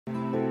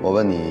我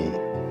问你，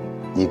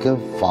你跟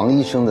房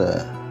医生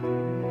的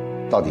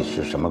到底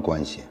是什么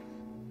关系？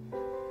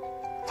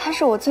他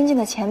是我尊敬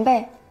的前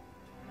辈。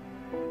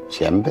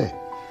前辈，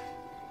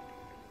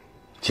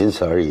仅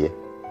此而已。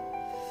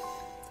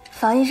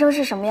房医生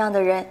是什么样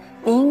的人，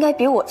你应该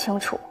比我清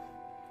楚。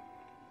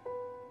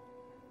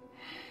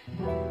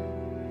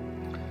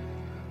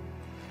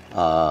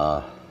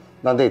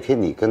那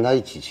天你跟他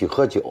一起去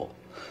喝酒，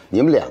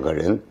你们2个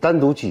人单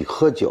独去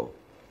喝酒，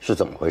是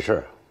怎么回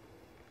事？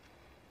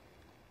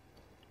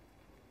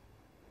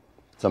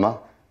怎么？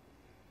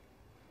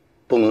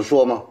不能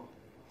说吗？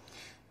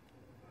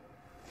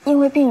因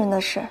为病人的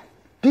事。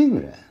病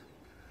人？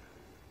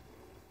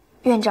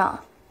院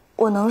长，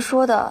我能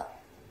说的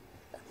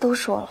都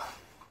说了。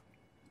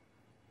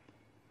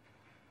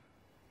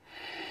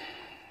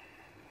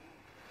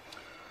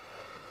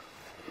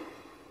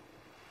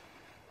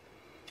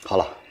好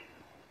了，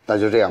那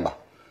就这样吧，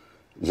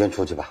你先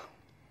出去吧。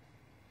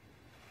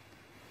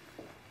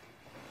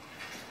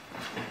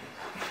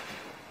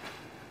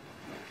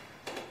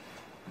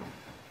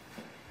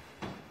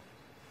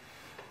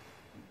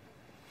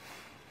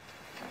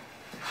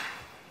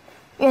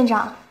院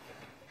长，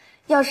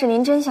要是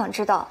您真想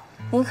知道，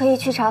您可以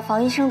去查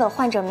房医生的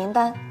患者名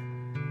单。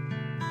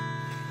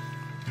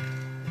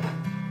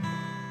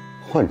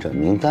患者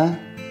名单？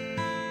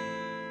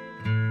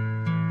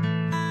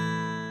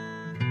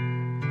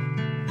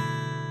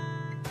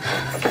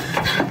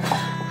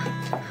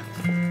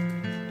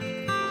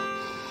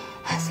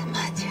孩子们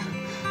安静，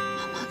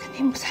妈妈肯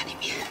定不在里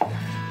面。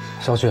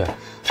小雪，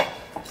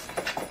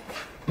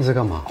你在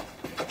干嘛？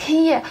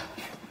天意，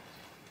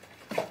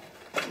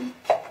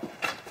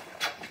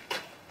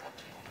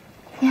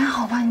你还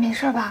好吧？你没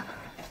事吧？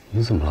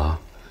你怎么了？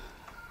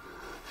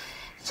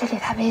这里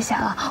太危险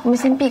了，我们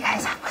先避开一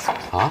下。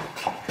啊？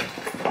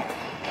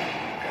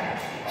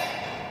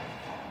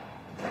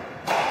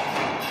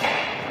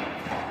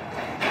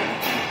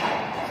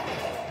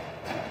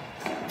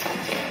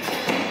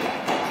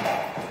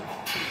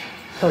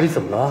到底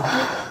怎么了？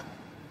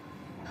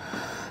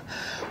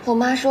我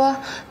妈说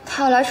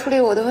她要来处理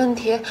我的问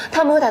题，她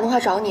有没有打电话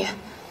找你？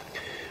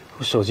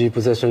我手机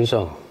不在身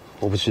上，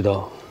我不知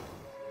道。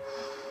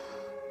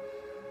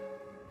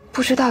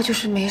不知道就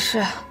是没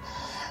事，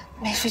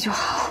没事就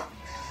好。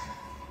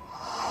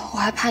我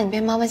还怕你被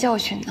妈妈教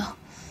训呢。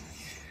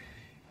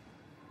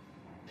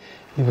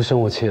你不生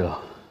我气了？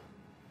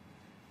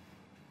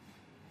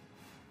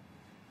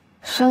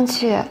生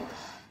气？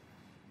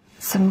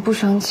怎么不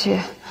生气？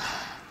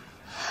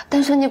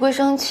但生气归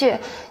生气，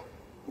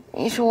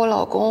你是我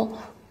老公，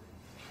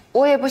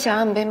我也不想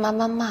让你被妈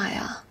妈骂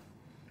呀。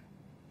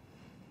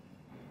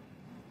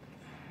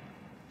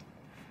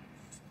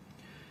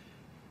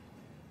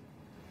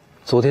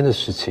昨天的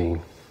事情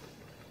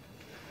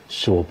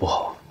是我不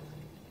好，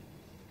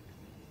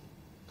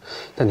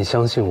但你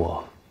相信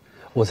我，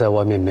我在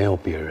外面没有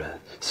别人，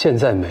现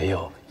在没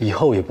有，以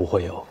后也不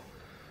会有。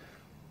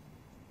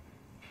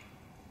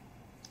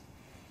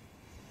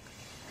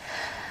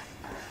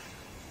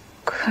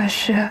可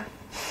是，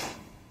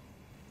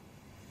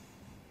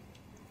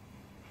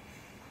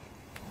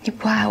你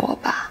不爱我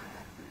吧？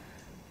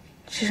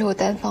只是我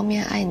单方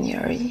面爱你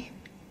而已。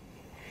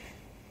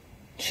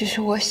只是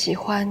我喜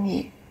欢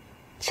你，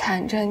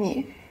缠着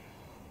你，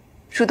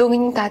主动给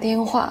你打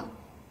电话，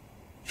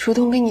主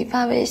动给你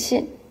发微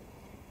信。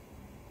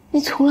你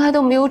从来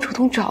都没有主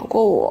动找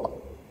过我，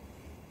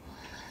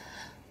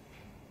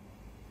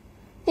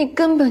你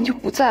根本就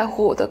不在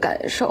乎我的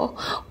感受，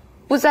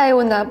不在意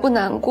我难不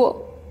难过，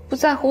不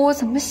在乎我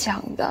怎么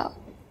想的。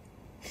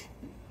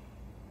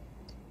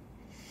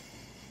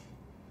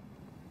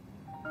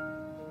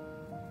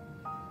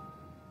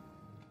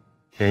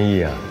天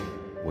意啊，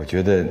我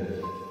觉得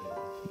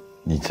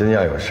你真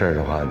要有事儿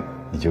的话，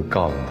你就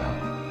告诉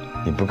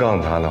他，你不告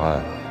诉他的话，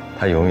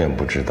他永远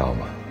不知道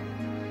嘛。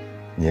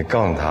你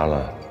告诉他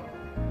了，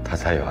他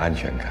才有安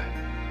全感。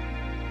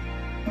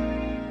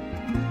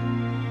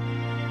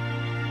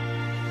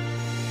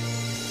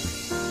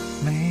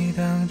每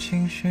当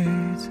情绪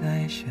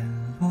在陷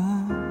落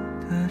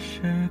的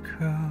时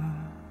刻，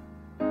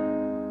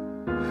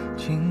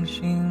清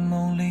醒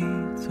梦里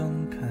总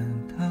看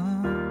到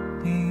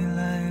你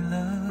来了，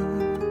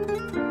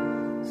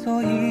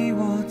所以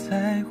我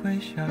才会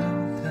笑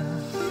得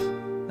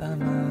那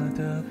么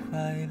的快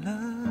乐。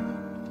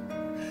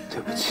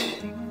对不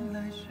起，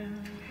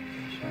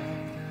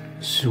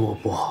是我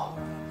不好。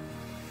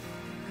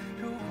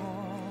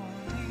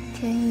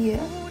天意，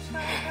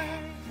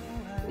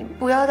你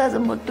不要再这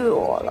么对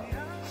我了，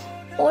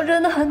我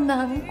真的很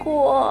难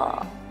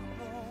过。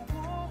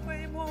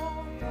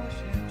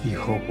以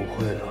后不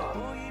会了。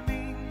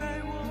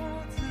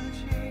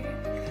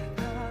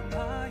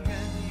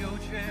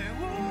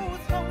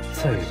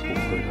再也不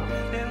会了。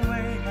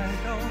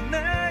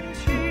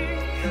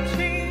情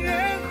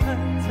愿困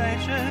在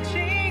这情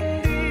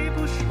里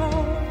不说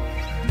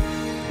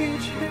一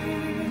句。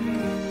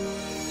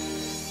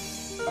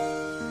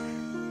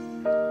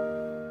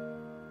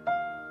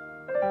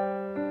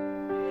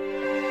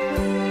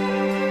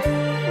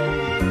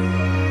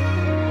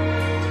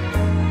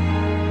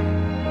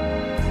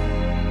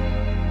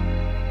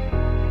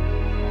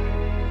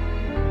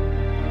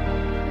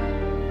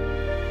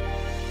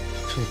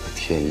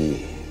天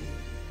意，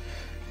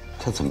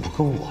他怎么不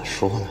跟我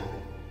说呢？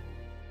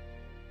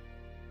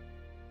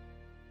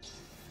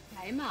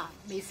来嘛，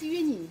每次约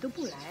你你都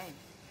不来。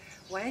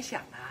我也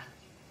想啊，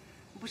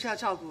不是要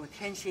照顾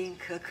天心、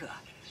可可，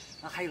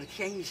还有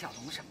天意、小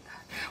龙什么的，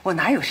我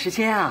哪有时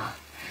间啊？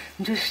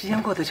你这时间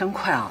过得真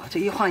快啊！这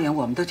一晃眼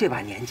我们都这把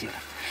年纪了，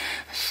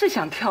是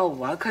想跳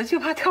舞啊，可是就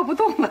怕跳不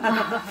动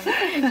了。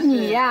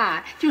你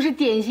呀，就是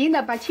典型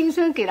的把青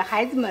春给了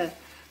孩子们，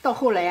到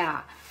后来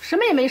啊，什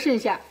么也没剩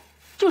下，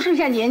就剩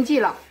下年纪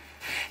了。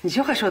你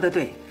这话说得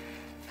对，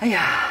哎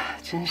呀，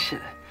真是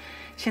的，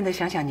现在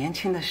想想年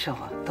轻的时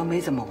候都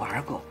没怎么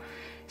玩过，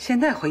现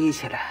在回忆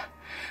起来，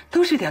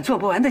都是点做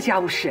不完的家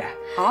务事。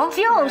哦，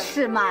就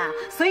是嘛，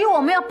所以我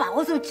们要把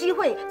握住机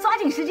会，抓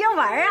紧时间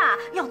玩啊，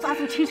要抓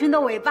住青春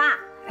的尾巴，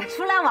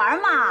出来玩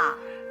嘛。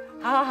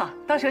好好好，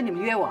到时候你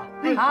们约我。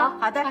哎，好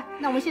好的，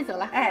那我们先走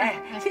了。哎，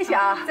谢谢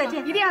啊，再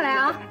见，一定要来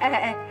啊。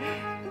哎。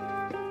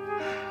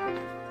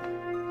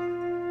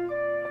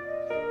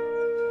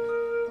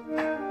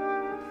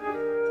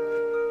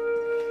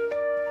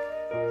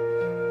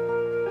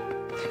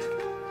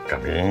小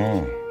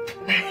平，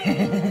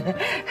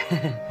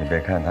你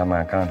别看他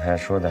们刚才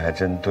说的还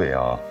真对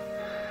啊。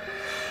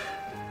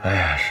哎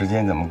呀，时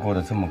间怎么过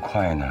得这么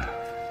快呢？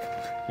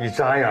一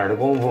眨眼的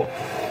功夫，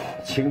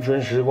青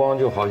春时光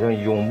就好像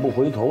永不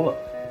回头了。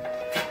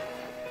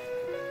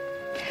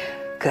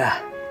哥，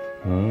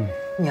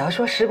你要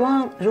说时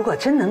光如果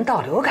真能倒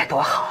流该多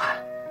好啊！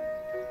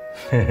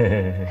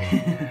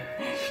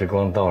时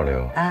光倒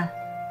流啊！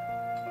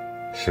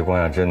时光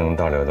要真能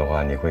倒流的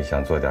话，你会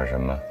想做点什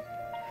么？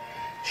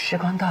时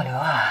光倒流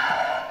啊，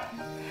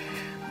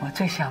我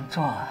最想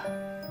做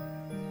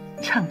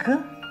唱歌、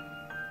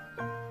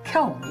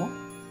跳舞。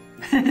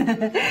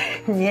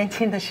年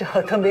轻的时候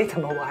都没怎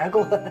么玩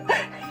过。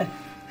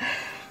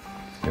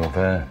永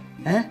芬，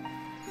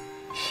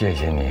谢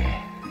谢你。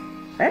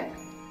哎，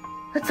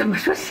怎么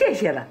说谢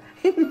谢了？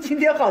你今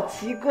天好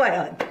奇怪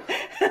啊！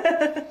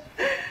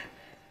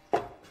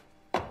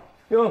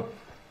哟，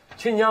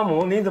亲家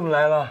母，你怎么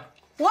来了？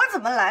我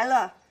怎么来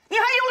了？你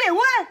还有脸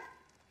问？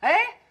哎，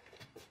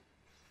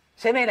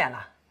谁没脸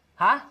了？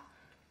啊？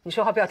你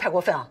说话不要太过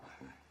分啊！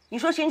你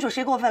说清楚，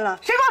谁过分了？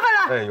谁过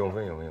分了？哎，永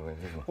芬，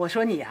你说。我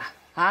说你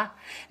啊，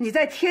你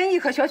在天意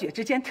和小雪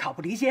之间挑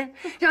拨离间，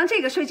让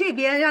这个睡这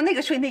边，让那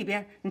个睡那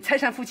边，你拆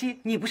散夫妻，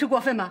你不是过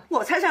分吗？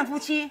我拆散夫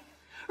妻，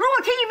如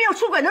果天意没有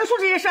出轨，能出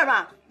这些事儿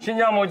吗？亲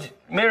家母，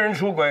没人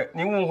出轨，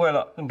你误会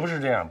了，不是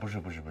这样，不是。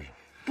不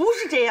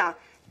是这样，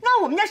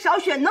那我们家小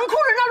雪能哭着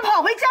闹着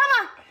跑回家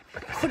吗？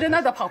哭着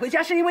闹着跑回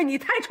家是因为你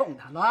太宠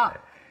她了。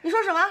你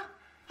说什么？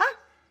啊？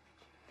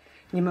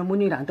你们母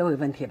女俩都有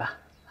问题吧？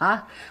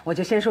啊，我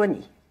就先说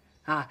你。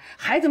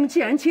孩子们既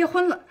然结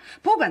婚了，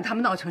不管他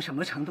们闹成什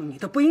么程度，你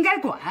都不应该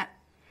管，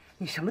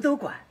你什么都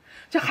管。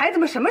这孩子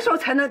们什么时候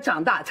才能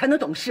长大，才能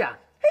懂事啊？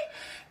哎，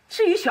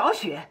至于小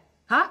雪，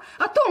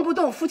动不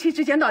动夫妻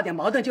之间闹点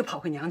矛盾就跑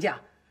回娘家，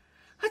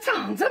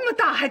长这么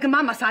大还跟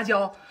妈妈撒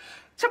娇，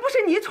这不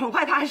是你宠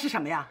坏她还是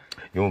什么呀？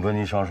永芬，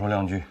你少说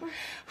两句。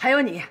还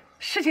有你，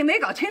事情没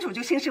搞清楚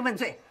就兴师问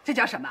罪，这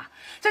叫什么？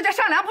这叫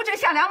上梁不正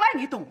下梁歪，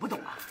你懂不懂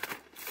啊？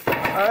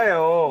哎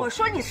呦，我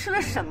说你吃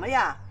了什么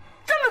呀？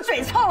这么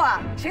嘴臭啊？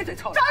谁嘴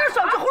臭？张着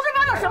手就胡说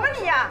八道什么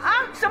你呀？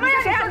什么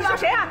呀？谁呀？你说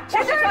谁呀？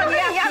谁说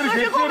你呀？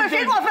谁过分？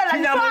谁过分了？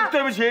你说。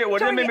对不起，我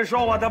这妹妹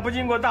说话她不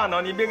经过大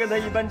脑，你别跟她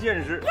一般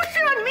见识。不是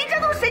啊，你们这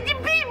都是神经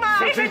病吗？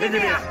谁神经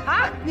病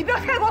啊？你不要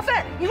太过分！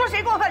你说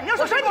谁过分？你又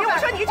说我说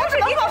你，就是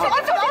你，我说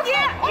你，